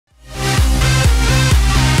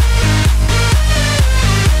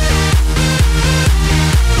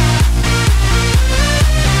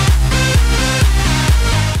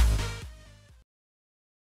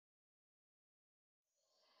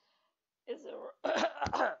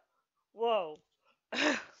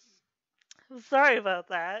Sorry about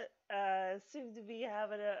that. Seem to be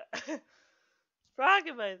having a frog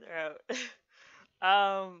in my throat.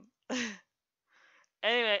 um.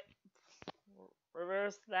 Anyway,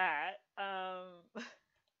 reverse that.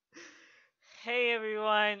 Hey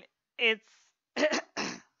everyone, it's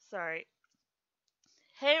sorry.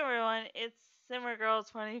 Hey everyone, it's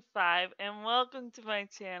SimmerGirl25 and welcome to my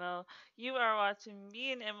channel. You are watching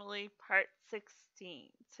me and Emily part 16.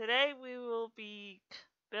 Today we will be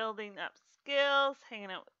building up skills,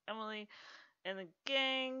 hanging out with Emily and the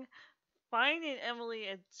gang, finding Emily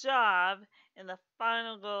a job, and the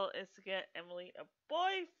final goal is to get Emily a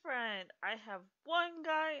boyfriend. I have one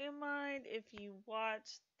guy in mind. If you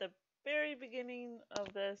watched the very beginning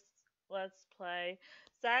of this Let's Play,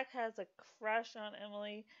 Zach has a crush on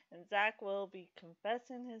Emily, and Zach will be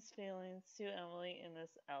confessing his feelings to Emily in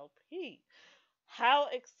this LP. How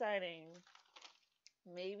exciting!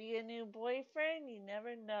 Maybe a new boyfriend, you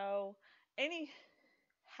never know. Anyhow,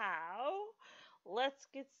 let's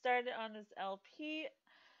get started on this LP.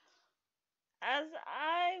 As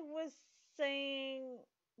I was saying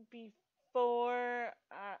before,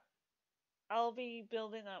 I'll be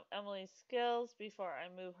building up Emily's skills before I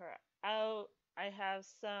move her out. I have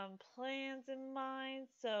some plans in mind,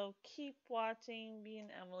 so keep watching me and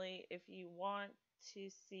Emily if you want to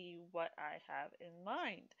see what I have in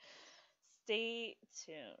mind. Stay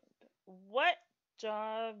tuned. What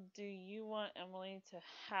job do you want Emily to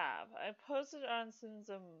have? I posted on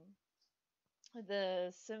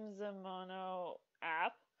the SimsAmino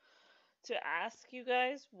app to ask you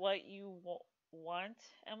guys what you want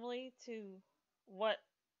Emily to what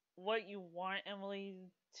what you want Emily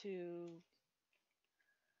to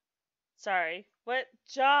sorry, what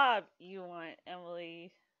job you want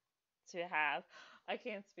Emily to have. I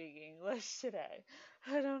can't speak English today.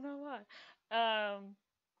 I don't know why.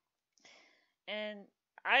 And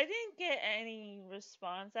I didn't get any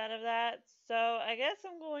response out of that, so I guess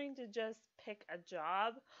I'm going to just pick a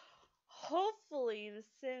job. Hopefully the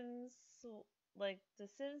Sims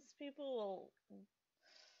people will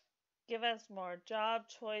give us more job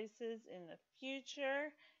choices in the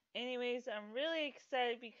future. Anyways, I'm really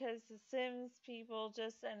excited because the Sims people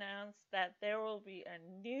just announced that there will be a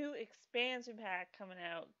new expansion pack coming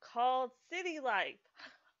out called City Life.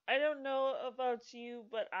 I don't know about you,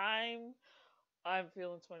 but I'm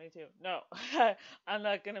feeling 22. No, I'm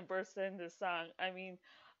not gonna burst into song. I mean,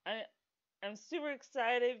 I I'm super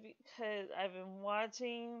excited because I've been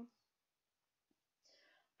watching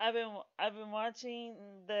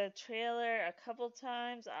the trailer a couple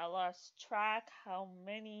times. I lost track how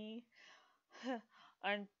many.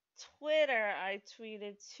 On Twitter I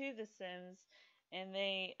tweeted to the Sims and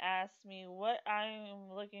they asked me what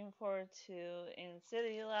I'm looking forward to in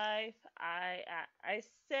city life. I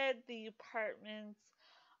said the apartments.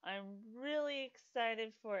 I'm really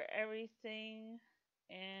excited for everything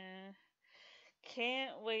and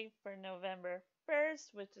can't wait for November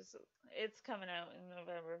 1st, which is it's coming out in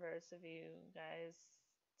November 1st if you guys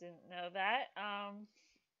didn't know that.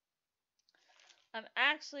 I'm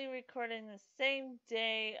actually recording the same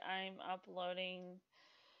day I'm uploading.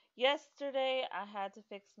 Yesterday I had to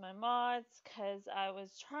fix my mods because I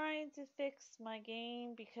was trying to fix my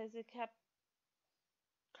game because it kept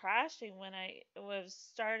crashing when I was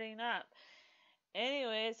starting up.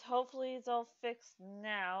 Anyways, hopefully it's all fixed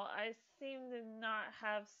now. I seem to not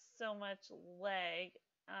have so much lag.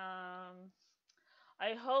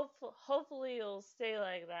 I hopefully it'll stay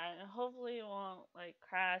like that and hopefully it won't like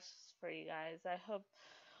crash for you guys. I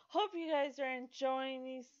hope you guys are enjoying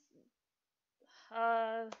these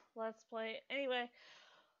let's play. Anyway,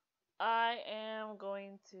 I am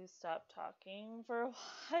going to stop talking for a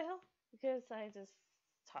while because I just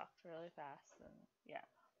talked really fast and yeah.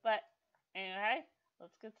 But anyway,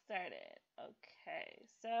 let's get started. Okay,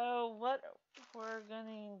 so what we're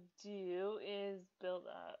gonna do is build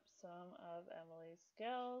up some of Emily's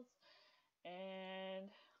skills and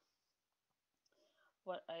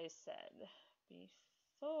what I said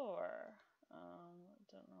before. I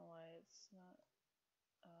don't know why it's not.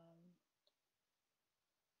 Um,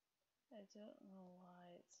 I don't know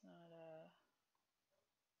why it's not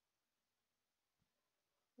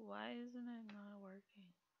Why isn't it not working?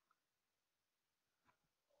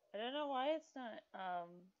 I don't know why it's not.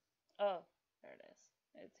 Oh, there it is.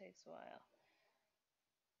 It takes a while.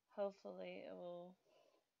 Hopefully it will.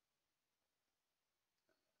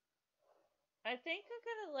 I think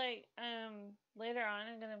I'm gonna later on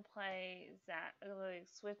I'm gonna play Zach, like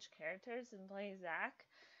switch characters and play Zach,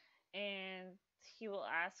 and he will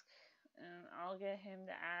ask, and I'll get him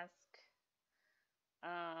to ask,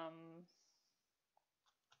 um,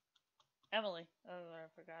 Emily. Oh, I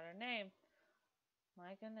forgot her name.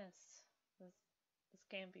 My goodness. This this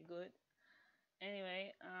can't be good.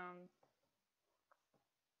 Anyway,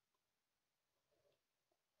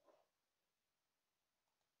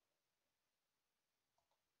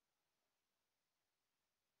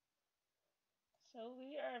 so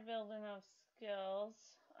we are building up skills.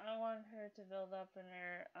 I want her to build up in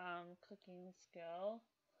her cooking skill.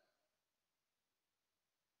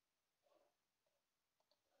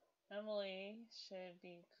 Emily should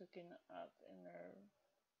be cooking up in her.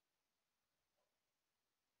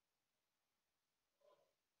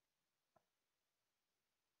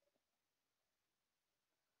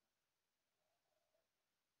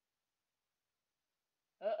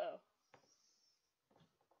 Uh-oh.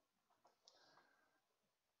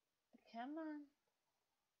 Come on.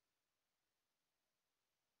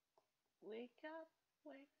 Wake up.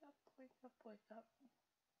 Wake up. Wake up. Wake up.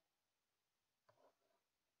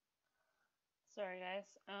 Sorry, guys.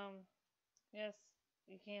 Yes,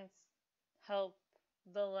 you can't help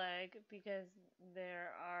the leg because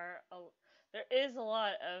there are there is a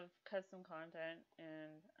lot of custom content,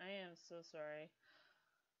 and I am so sorry.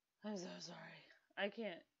 I'm so sorry. I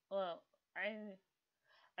can't. Well,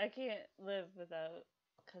 I can't live without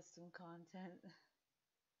custom content.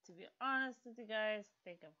 To be honest with you guys,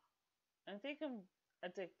 I think I'm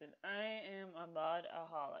addicted. I am a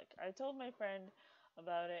modaholic. I told my friend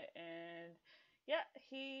about it, and yeah,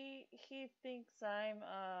 he thinks I'm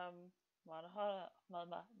modaholic.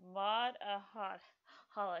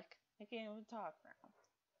 I can't even talk now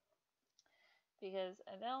because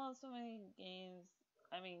I download so many games.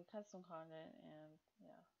 I mean, custom content, and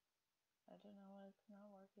yeah, I don't know why it's not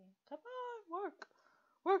working. Come on, work,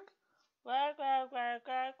 work, work, work, work,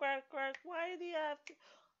 work, work, work. Why do you have to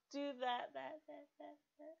do that?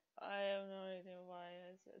 I have no idea why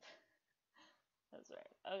I said that. That's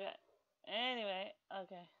right. Okay. Anyway,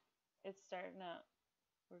 okay. It's starting up.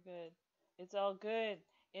 We're good. It's all good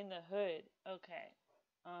in the hood. Okay.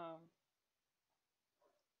 Um,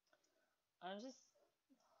 I'm just.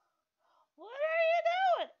 What are you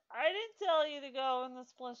doing? I didn't tell you to go in the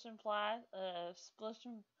splish and splash. Splish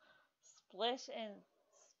and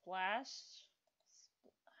splash.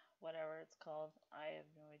 Whatever it's called. I have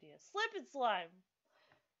no idea. Slip and slime.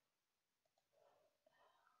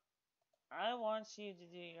 I want you to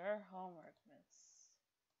do your homework,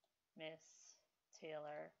 Miss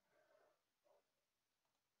Taylor.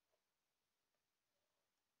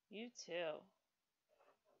 You too.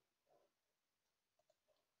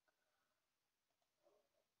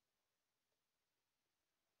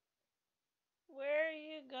 Where are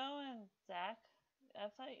you going, Zach? I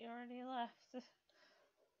thought you already left.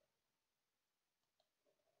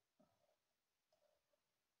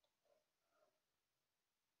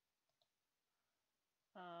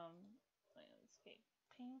 um, landscape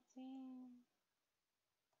painting.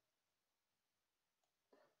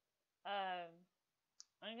 Um,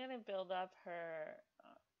 I'm gonna build up her.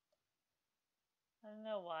 I don't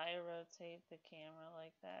know why I rotate the camera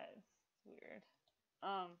like that. It's weird.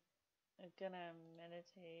 I'm gonna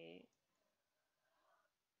meditate.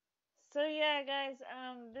 So yeah, guys,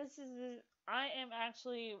 I am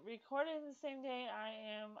actually recording the same day I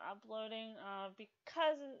am uploading,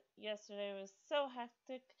 because yesterday was so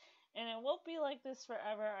hectic, and it won't be like this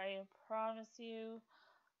forever, I promise you.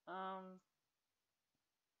 Um,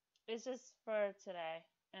 it's just for today,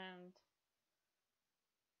 and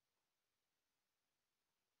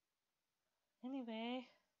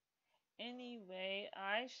anyway,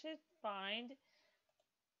 I should find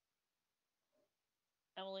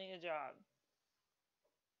Emily a job.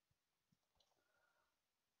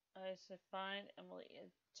 I should find Emily a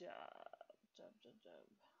job. Job.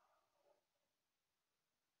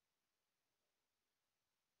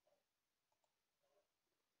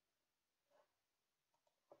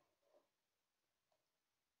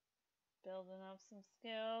 Building up some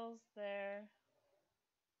skills there.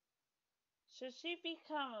 Should she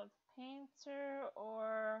become a painter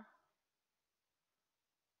or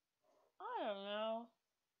I don't know.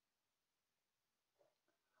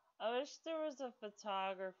 I wish there was a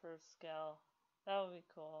photographer skill. That would be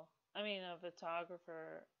cool. I mean, a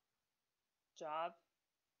photographer job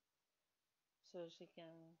so she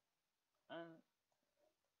can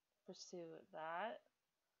pursue that.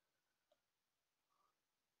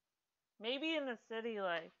 Maybe in the city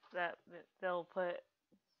like that they'll put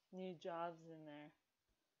new jobs in there.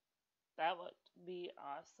 That would be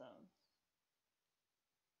awesome.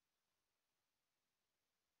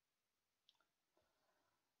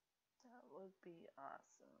 That would be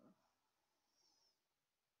awesome.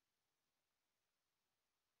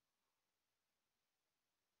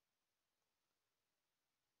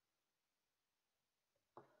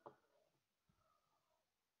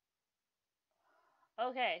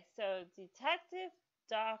 Okay, so detective,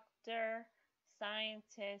 doctor,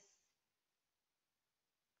 scientist,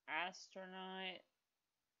 astronaut,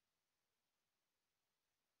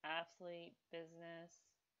 athlete, business,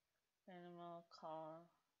 animal, call,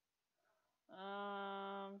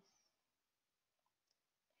 um,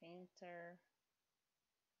 painter.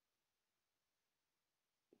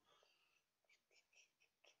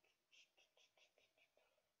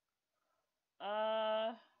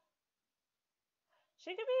 Uh,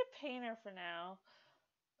 she could be a painter for now.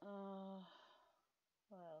 Uh,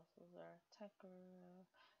 what else is there? Tucker,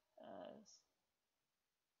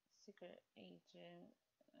 secret agent,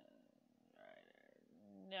 writer.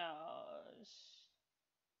 No,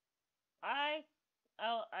 I,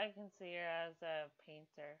 I can see her as a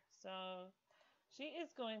painter. So she is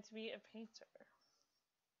going to be a painter.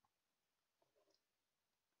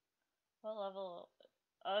 What level?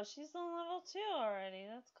 Oh, she's on level 2 already.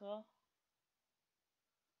 That's cool.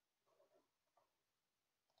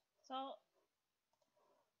 So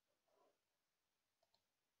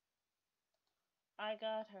I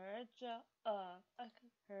got her a job. I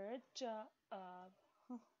got her a job.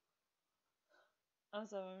 I'm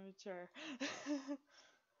so immature.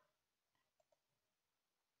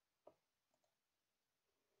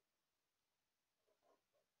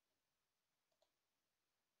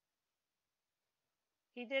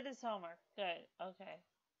 He did his homework. Good. Okay.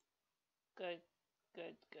 Good.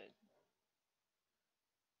 Good. Good.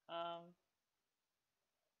 Um.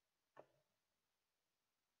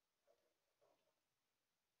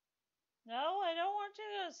 No, I don't want you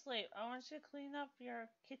to go to sleep. I want you to clean up your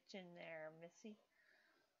kitchen there, Missy.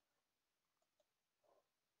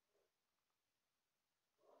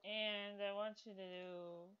 And I want you to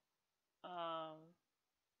do.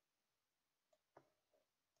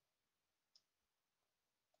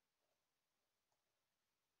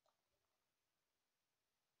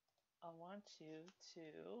 I want you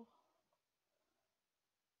to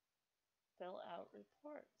fill out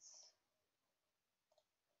reports.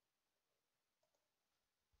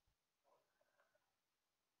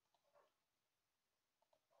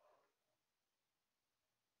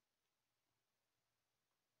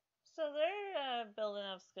 So they're building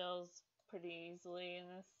up skills pretty easily in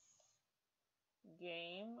this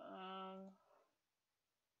game.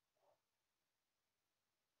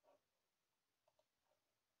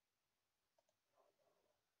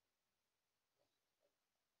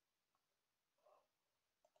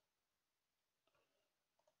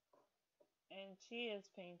 And she is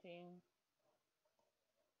painting.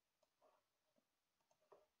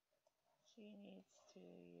 She needs to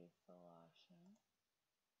use the lotion.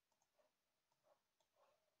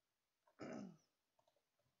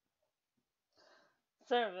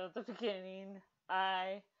 Sorry about the beginning.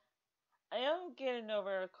 I am getting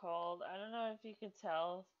over a cold. I don't know if you could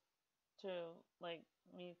tell to like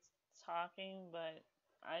me talking, but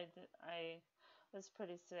I was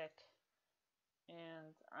pretty sick,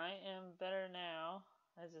 and I am better now.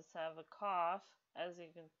 I just have a cough, as you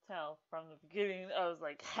can tell from the beginning. I was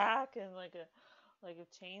like hacking like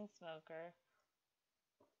a chain smoker.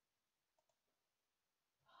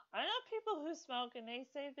 I know people who smoke and they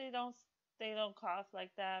say they don't cough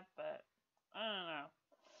like that, but I don't know.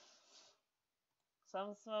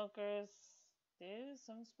 Some smokers do,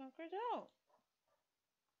 some smokers don't.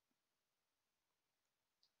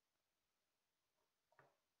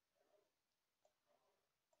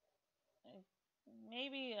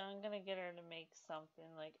 Maybe I'm gonna get her to make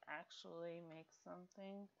something, like actually make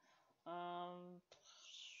something. Um,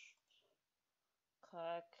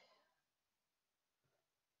 cook.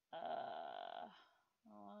 Oh,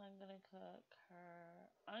 I'm gonna cook her.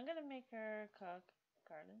 I'm gonna make her cook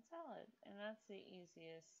garden salad, and that's the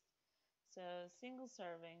easiest. So single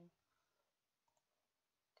serving,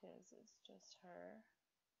 because it's just her,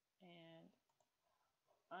 and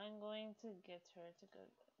I'm going to get her to go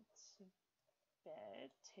to bed.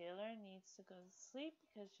 Taylor needs to go to sleep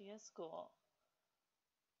because she has school.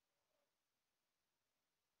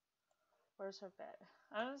 Where's her bed?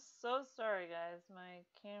 I'm so sorry, guys. My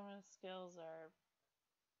camera skills are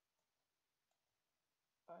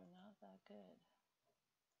not that good,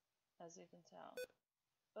 as you can tell.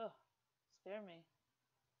 Ugh, scare me.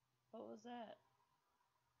 What was that?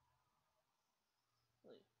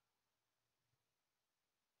 Sleep.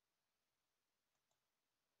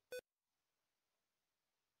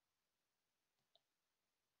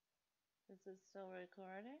 Is it still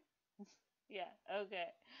recording? Yeah,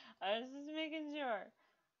 okay. I was just making sure.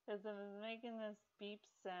 Because it was making this beep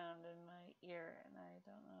sound in my ear, and I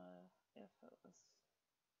don't know if it was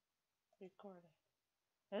recording.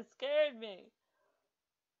 It scared me.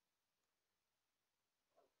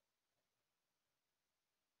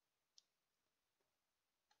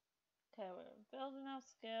 Okay, we're building up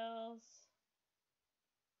skills.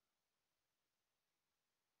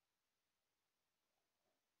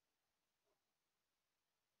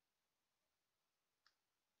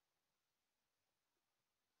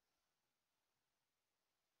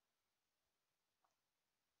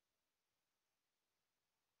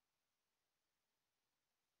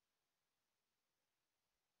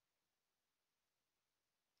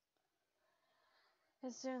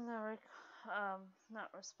 It's doing the not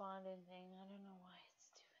responding thing. I don't know why it's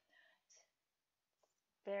doing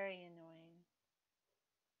that. Very annoying.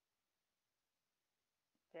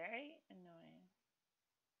 Very annoying.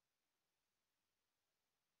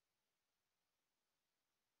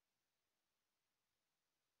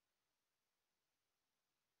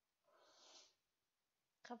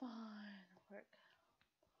 Come on, work.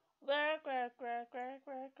 Work, work, work, work,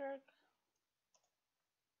 work, work.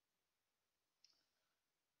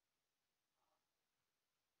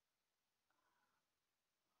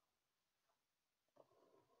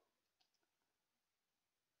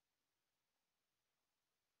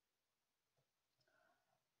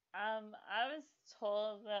 I was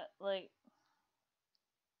told that, like,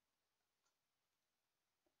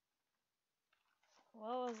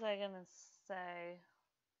 what was I gonna say?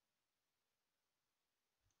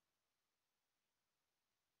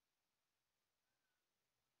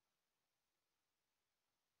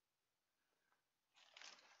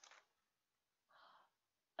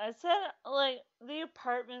 I said, like, the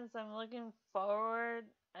apartments, I'm looking forward.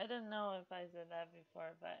 I don't know if I said that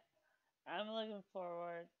before, but I'm looking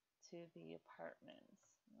forward to the apartments.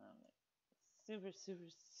 I'm super, super,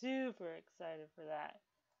 super excited for that.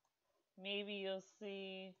 Maybe you'll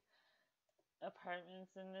see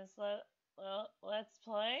apartments in this let's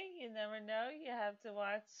play. You never know. You have to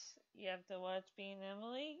watch. You have to watch Being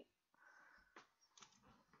Emily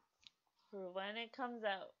for when it comes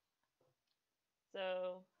out.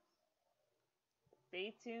 So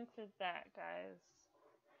stay tuned for that, guys.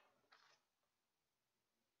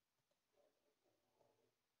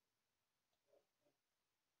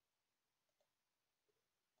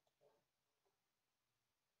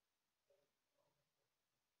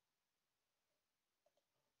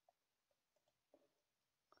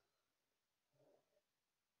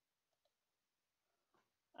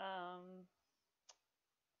 Um,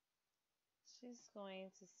 she's going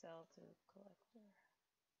to sell to the collector,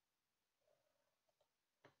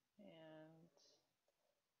 and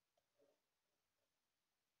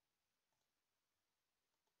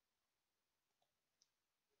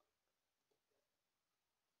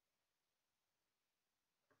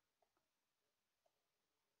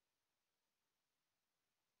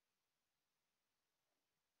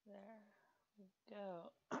there we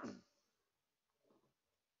go.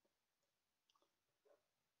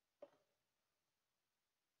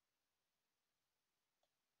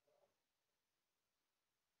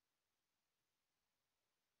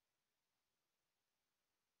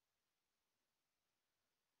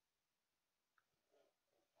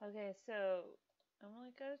 Okay, so Emily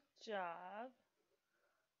got a job.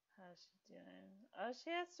 How's she doing? Oh, she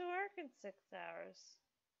has to work in 6 hours.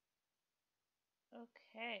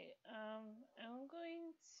 Okay, I'm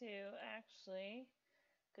going to actually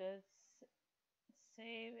go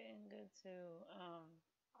save and go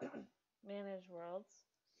to manage worlds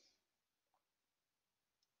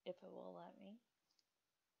if it will let me.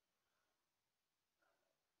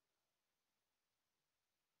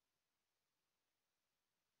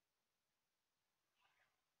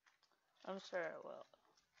 I'm sure it will.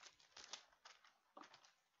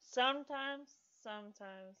 Sometimes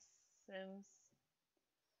Sims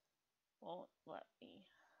won't let me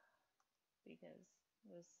because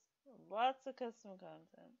there's lots of custom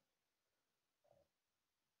content.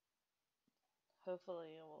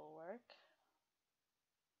 Hopefully it will work.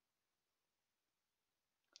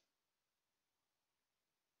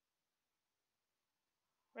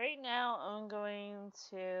 Right now I'm going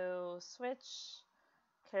to switch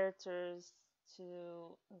characters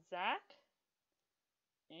to Zach,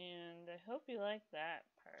 and I hope you like that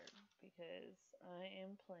part because I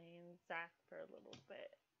am playing Zach for a little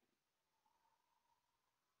bit.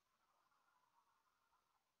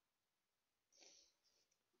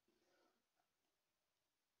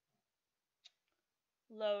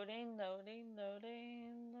 Loading, loading,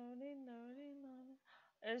 loading, loading, loading, loading.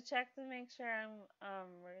 I just check to make sure I'm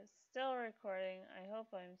we're still recording. I hope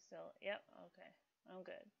I'm still. Yep. Okay. I'm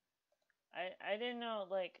good. I didn't know,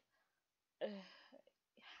 like,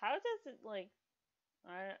 how does it, like,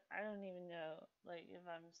 I don't even know, like, if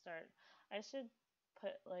I'm start. I should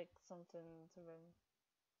put, like, something to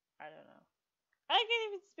I don't know. I can't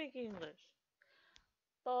even speak English.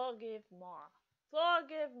 Forgive more.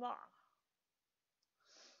 Forgive more.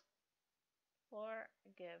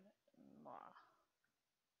 Forgive more.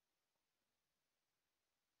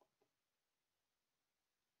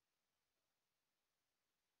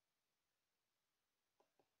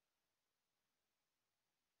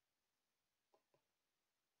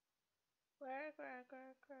 Work, work,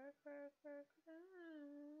 work, work, work, work.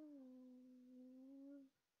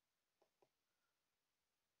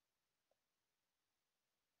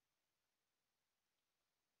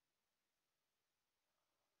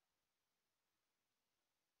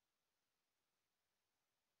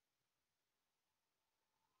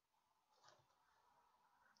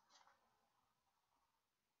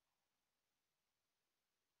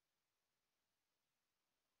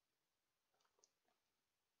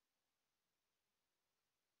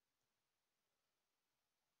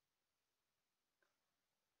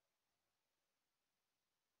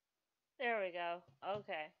 There we go.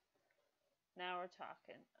 Okay. Now we're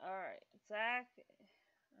talking. Alright, Zach.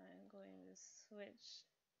 I'm going to switch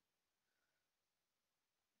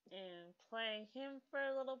and play him for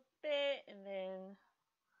a little bit and then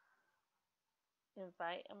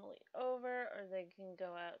invite Emily over, or they can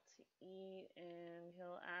go out to eat and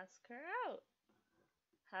he'll ask her out.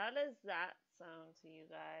 How does that sound to you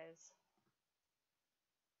guys?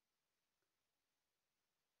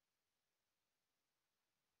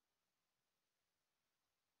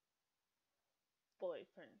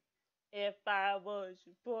 Boyfriend. If I was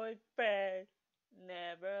your boyfriend,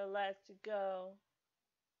 never let you go.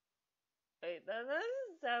 Wait, that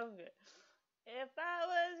doesn't sound good. If I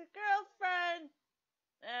was your girlfriend,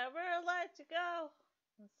 never let you go.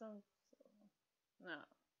 Some, no,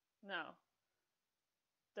 no.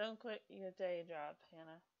 Don't quit your day job,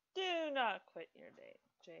 Hannah. Do not quit your day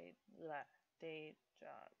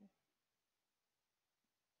job.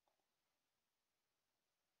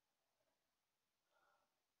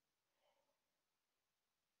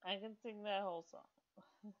 I can sing that whole song.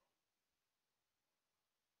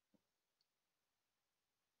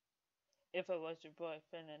 If I was your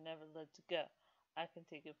boyfriend, I'd never let you go. I can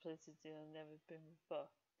take you places you've never been before.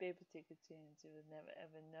 Baby, take a chance, you would never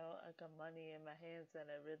ever know. I got money in my hands and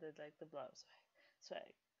I really like the blow. Swag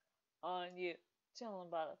on you. Chillin'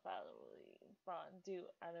 by the family. Fondue.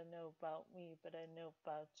 I don't know about me, but I know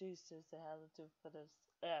about you. So how to do for this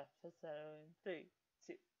F. It's in 3,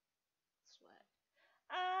 2, swag.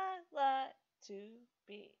 I like to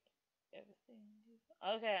be everything.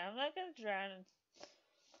 Okay, I'm not gonna drown.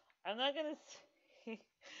 I'm not gonna sing.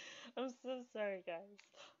 I'm so sorry, guys.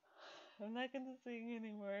 I'm not gonna sing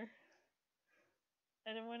anymore.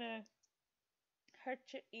 I don't wanna hurt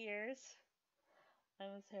your ears. I'm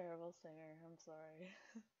a terrible singer. I'm sorry.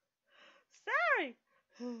 Sorry!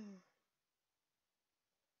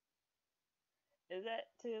 Is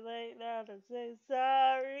that too late now to say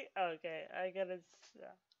sorry? Okay, I gotta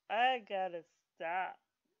stop. I gotta stop.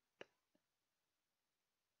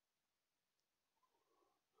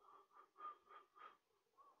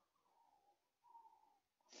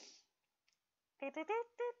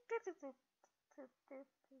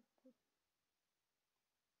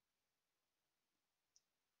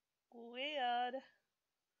 Weird.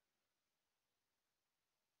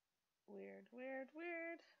 Weird, weird,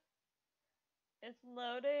 weird. It's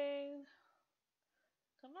loading.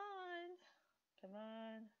 Come on. Come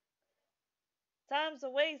on. Time's a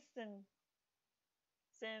wasting.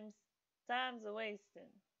 Sims. Time's a wasting.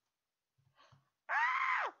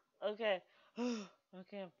 Ah! Okay. I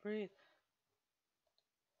can't breathe.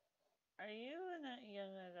 Are you a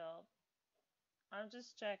young adult? I'm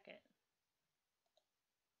just checking.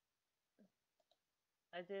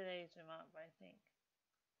 I did age him up, I think.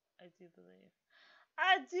 I do believe.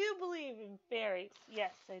 I do believe in fairies.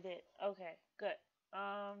 Yes, I did. Okay, good.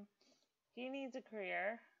 He needs a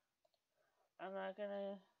career. I'm not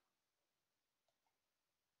gonna.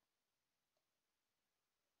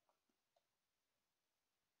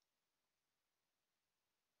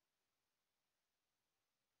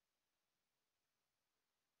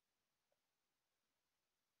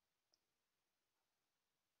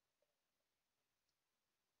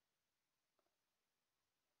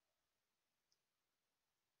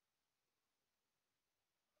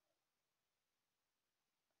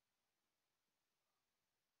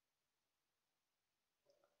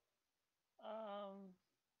 Um,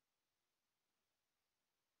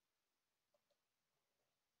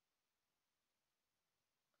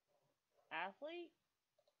 athlete.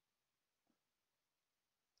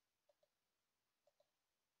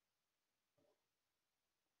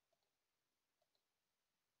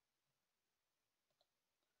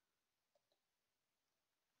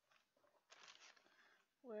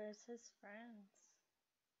 Where's his friends?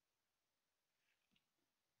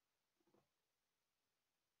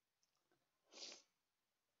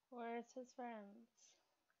 Where's his friends?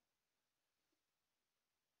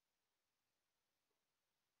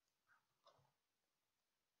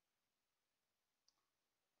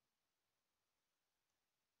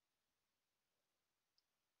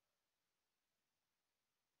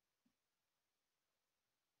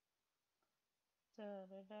 Da,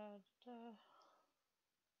 da, da, da.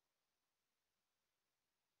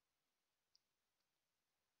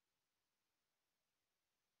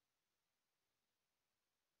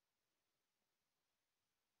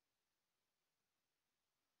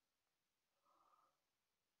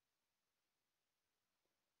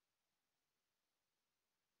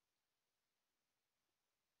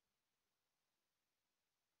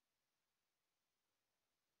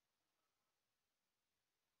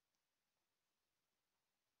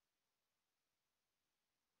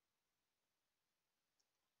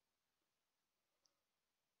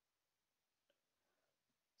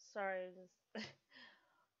 Sorry, just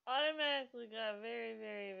automatically got very,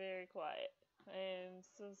 very, very quiet. I am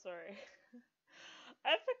so sorry.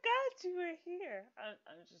 I forgot you were here.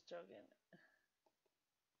 I'm just joking.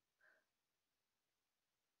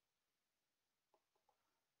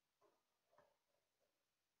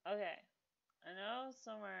 Okay, I know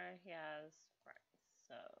somewhere he has friends,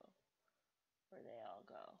 so where they all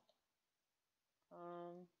go.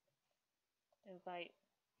 Invite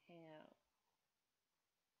him.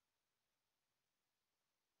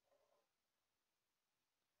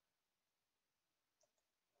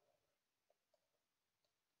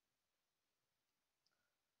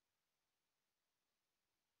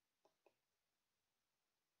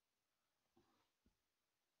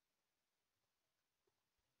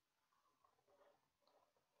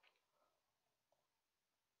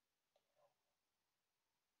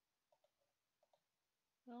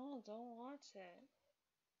 No, don't watch it.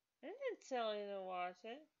 I didn't tell you to watch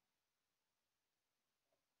it.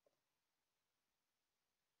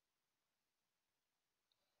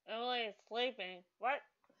 Emily is sleeping. What?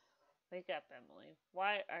 Wake up, Emily.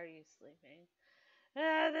 Why are you sleeping?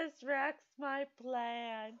 Ah, this wrecks my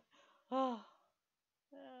plan. Oh,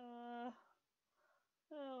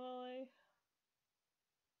 Emily.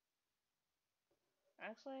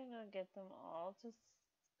 Actually, I'm gonna get them all to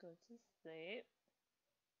go to sleep.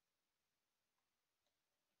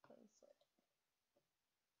 Go to sleep.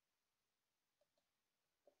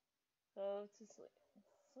 Go to sleep.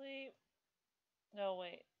 Sleep. No,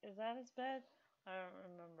 wait. Is that his bed? I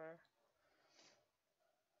don't remember.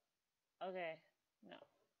 Okay. No.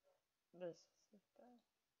 This is his bed.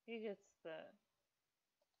 He gets the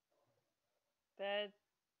bed.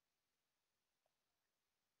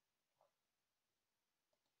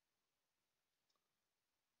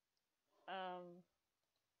 Um,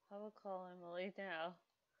 I will call Emily now.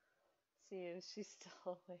 See if she's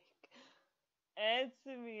still awake.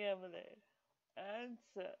 Answer me, Emily.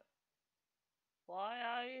 Answer. Why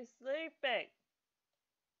are you sleeping?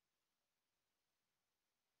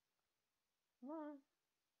 Come on.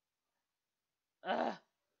 Ugh.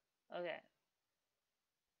 Okay.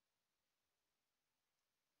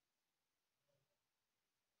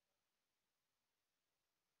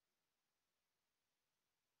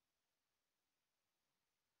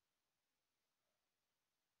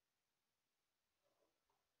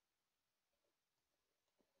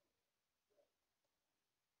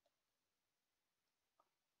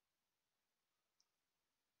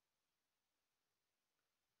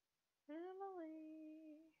 Emily.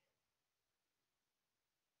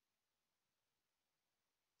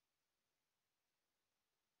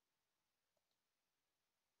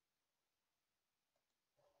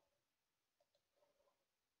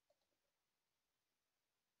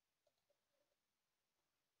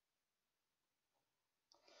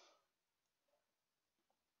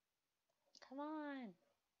 Come on.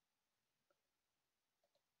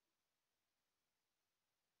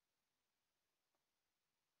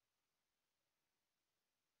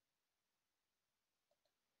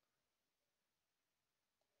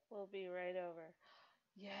 We'll be right over.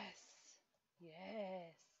 Yes.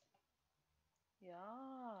 Yes.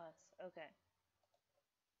 Yes. Okay.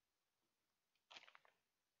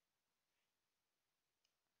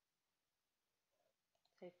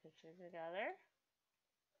 Take pictures together.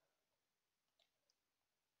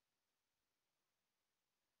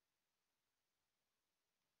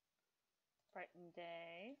 Brighten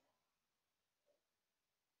day.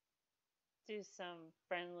 Do some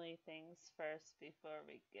friendly things first before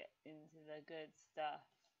we get into the good stuff.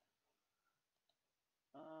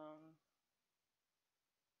 Um,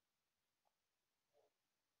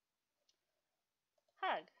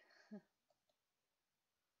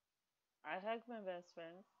 I hug my best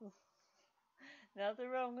friends. Nothing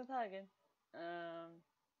wrong with hugging. Um,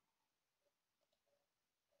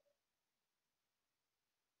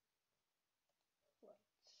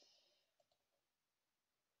 let's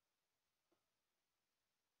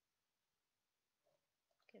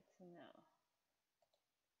get to know.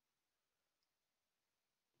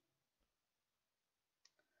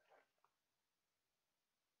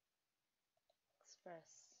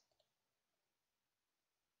 Express.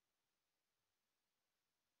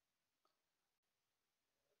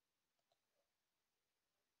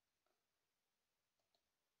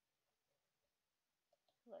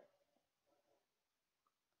 Look.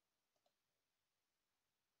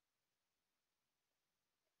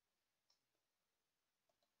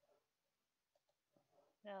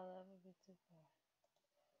 No, that would be too far.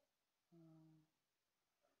 Um,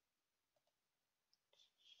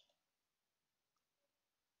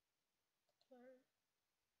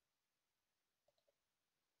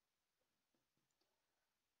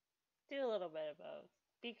 do a little bit of both.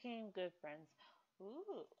 Became good friends.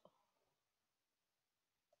 Ooh.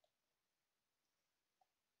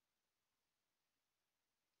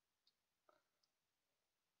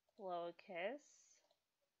 Blow a kiss.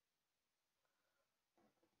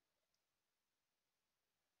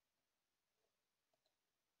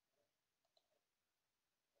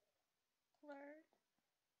 Flirt.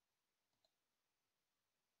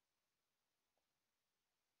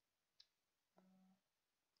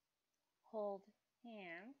 Hold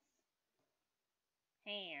hands.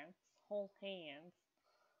 Hands. Hold hands.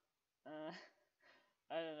 Uh,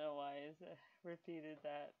 I don't know why I repeated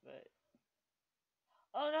that, but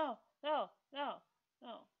oh no, no, no,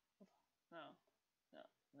 no, no, no,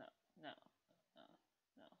 no, no, no,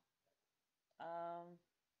 no.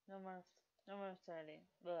 No more, no more starting.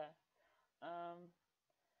 Blah. Um,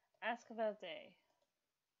 ask about day.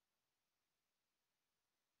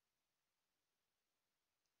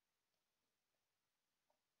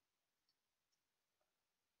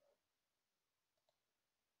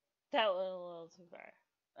 That went a little too far.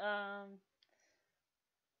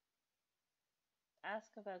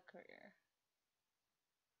 Ask about career.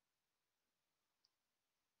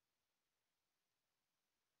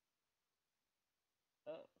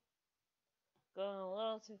 Oh, going a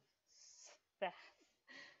little too fast.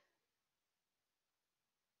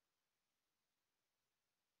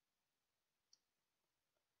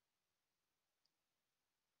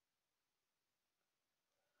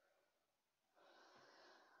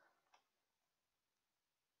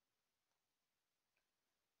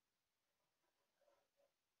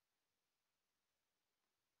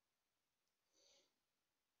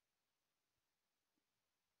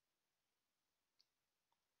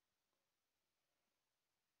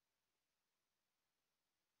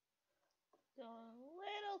 Going a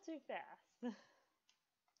little too fast.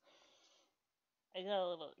 I got a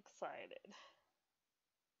little excited.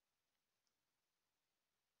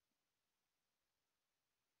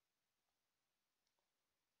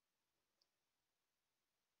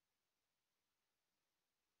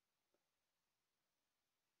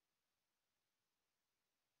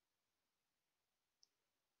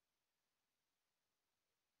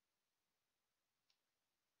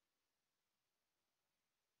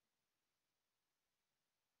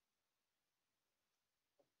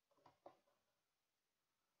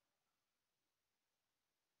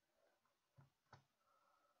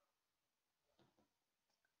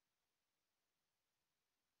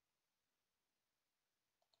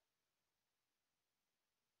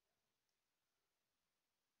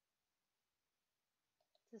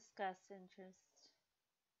 Discuss interest.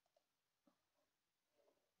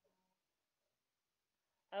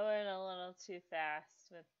 I went a little too fast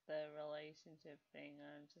with the relationship thing.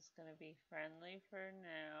 I'm just gonna be friendly for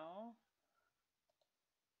now.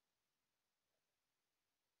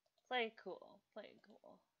 Play cool. Play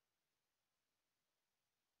cool.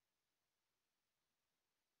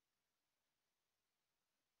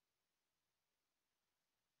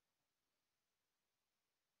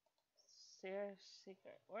 Share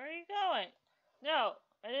secret. Where are you going? No,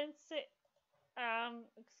 I didn't say.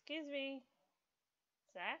 Excuse me,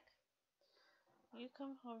 Zach. You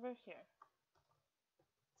come over here.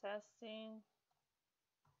 Testing.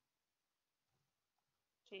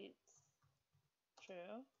 Cheats.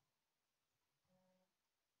 True.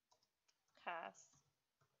 Cast.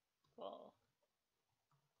 Full.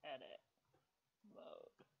 Edit.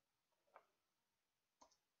 Mode.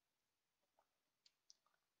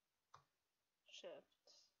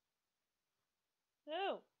 Shift.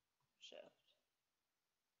 No. Shift.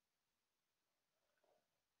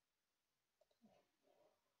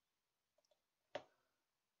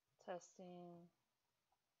 Testing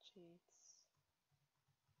cheats.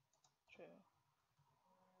 True.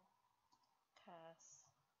 Cast.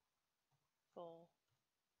 Full.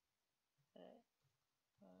 Edit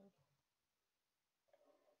mode.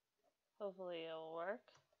 Hopefully it'll work.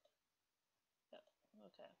 Yep.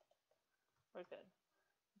 Okay. We're good.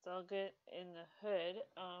 It's all good in the hood.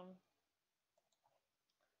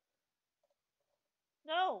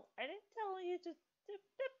 No, I didn't tell you to.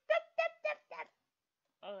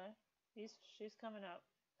 Okay, she's coming up.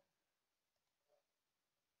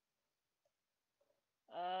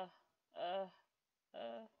 Uh,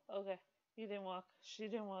 Okay. You didn't walk. She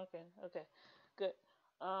didn't walk in. Okay, good.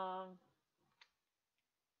 Um,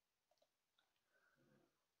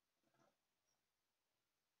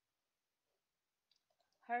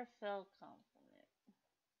 Heartfelt compliment.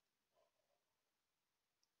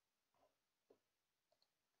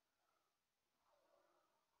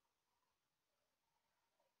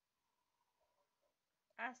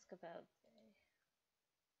 Ask about day.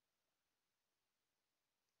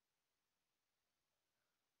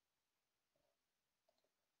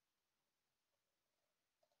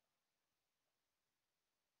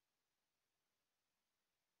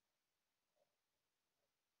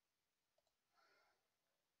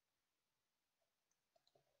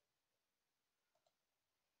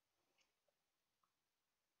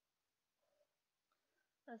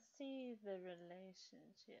 Let's see the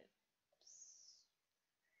relationships.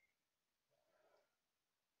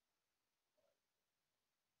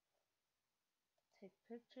 Take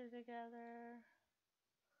picture together.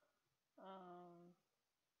 Um,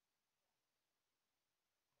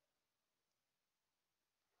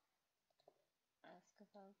 Ask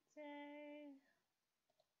about day.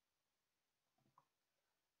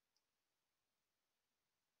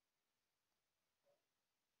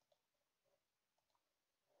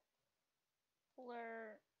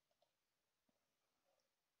 Flirt.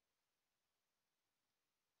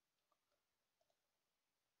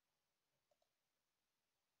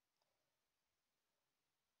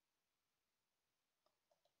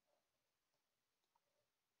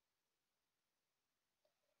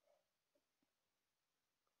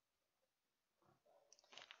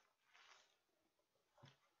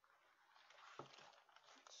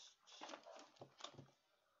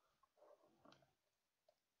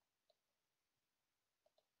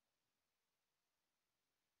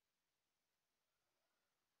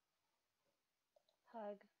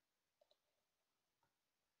 Hug.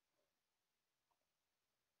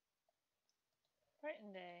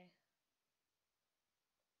 Brighten day.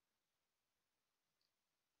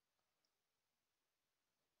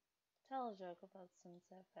 Tell a joke about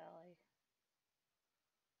Sunset Valley.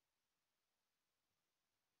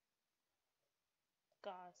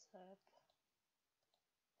 Gossip.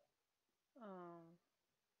 Um,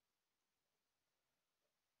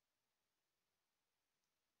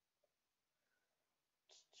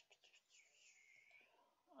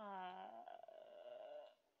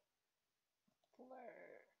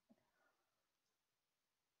 Flirt.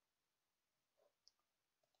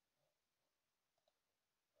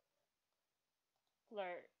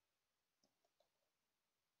 Flirt.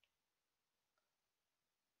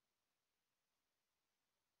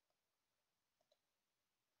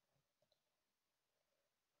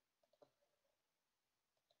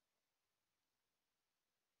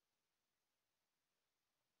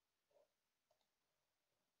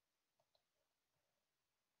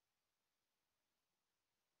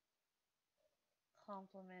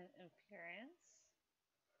 Compliment appearance.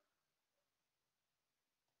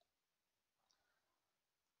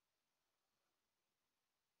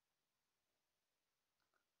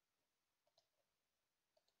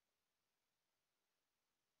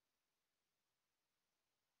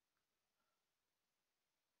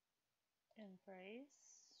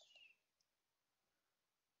 Embrace.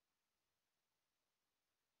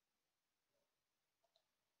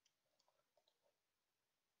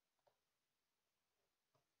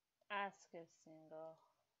 Ask if single.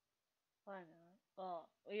 Why not? Well,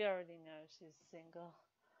 we already know she's single.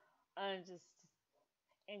 Just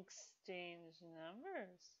exchange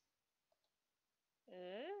numbers.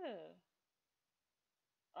 Ooh.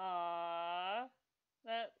 Aww.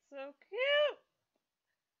 That's so cute.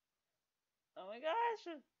 Oh my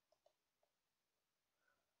gosh.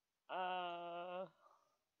 Uh,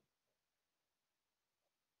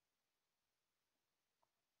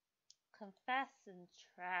 Confess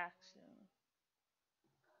attraction.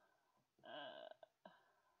 Uh,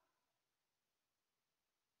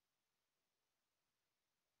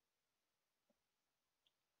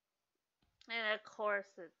 and of course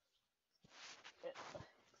it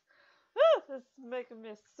This is making me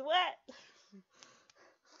sweat.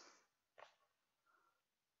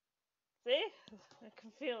 See? I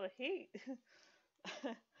can feel the heat.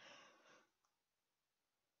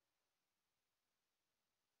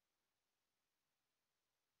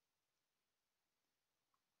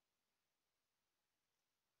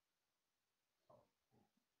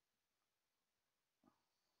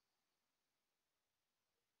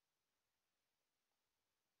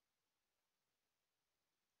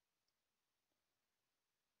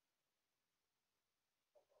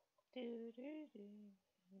 Do, do, do,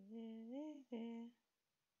 do, do.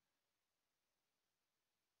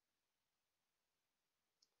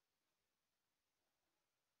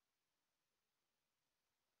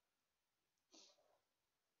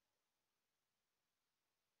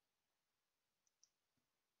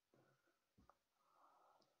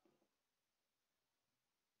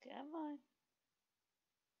 Come on.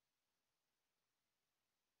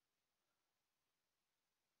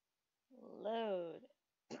 Load.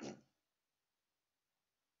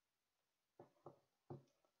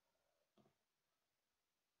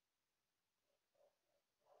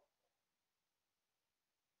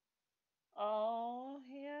 Oh,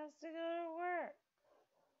 he has to go to work.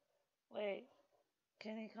 Wait,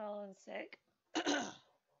 can he call in sick?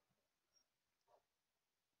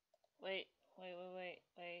 Wait,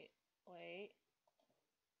 wait.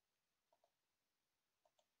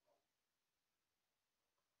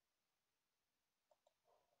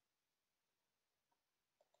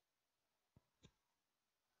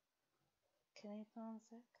 Can he call in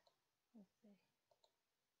sick? Let's see.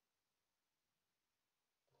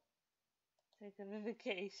 Take a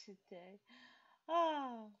vacation day.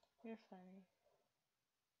 Oh, you're funny.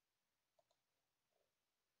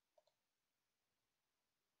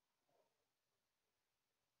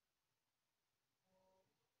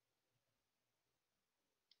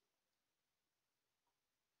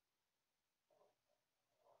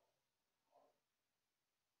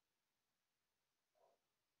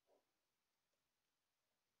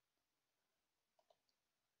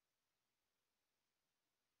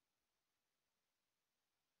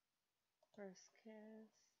 First kiss.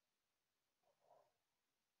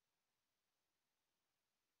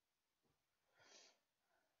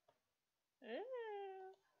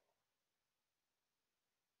 Ooh.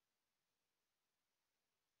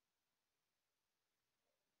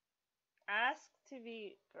 Ask to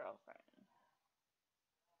be girlfriend.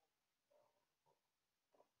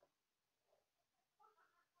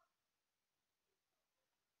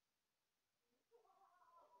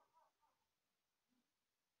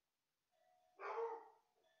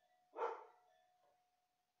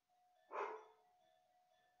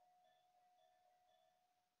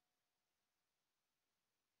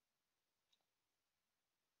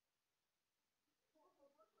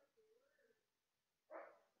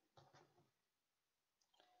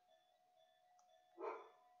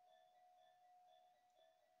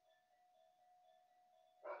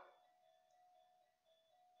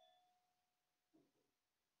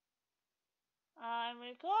 I'm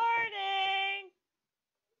recording.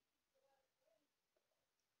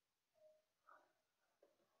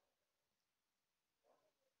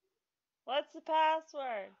 What's the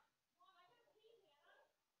password?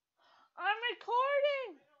 I'm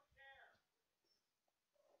recording.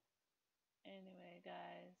 Anyway,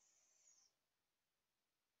 guys.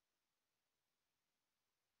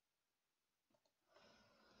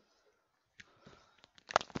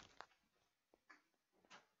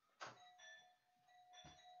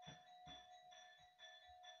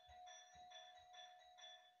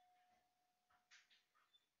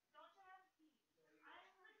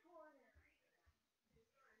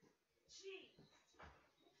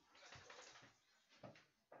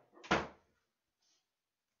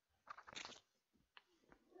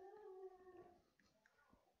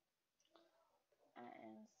 I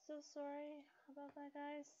am so sorry about that,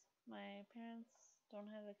 guys. My parents don't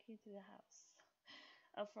have a key to the house,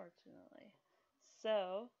 unfortunately.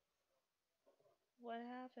 So, what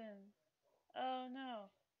happened? Oh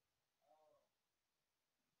no.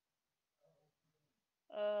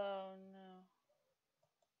 Oh no.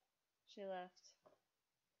 She left.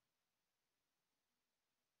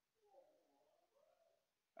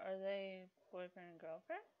 Are they boyfriend and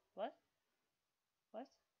girlfriend? What? What?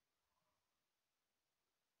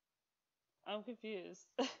 I'm confused.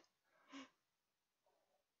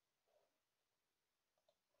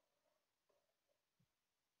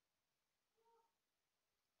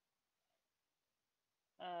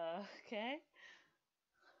 Okay.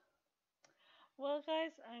 Well,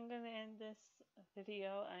 guys, I'm gonna end this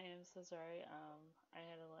video. I am so sorry. I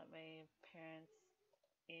had to let my parents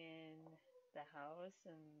in the house,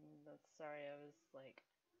 and that's sorry I was like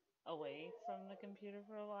away from the computer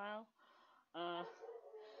for a while. Uh,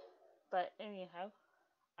 but anyhow,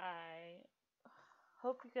 I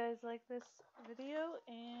hope you guys like this video,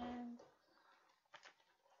 and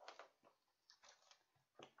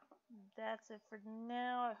that's it for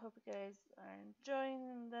now. I hope you guys are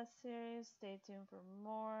enjoying this series. Stay tuned for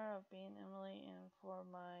more of being Emily and for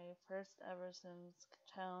my first ever Sims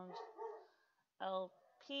Challenge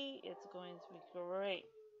LP. It's going to be great.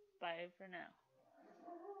 Bye for now.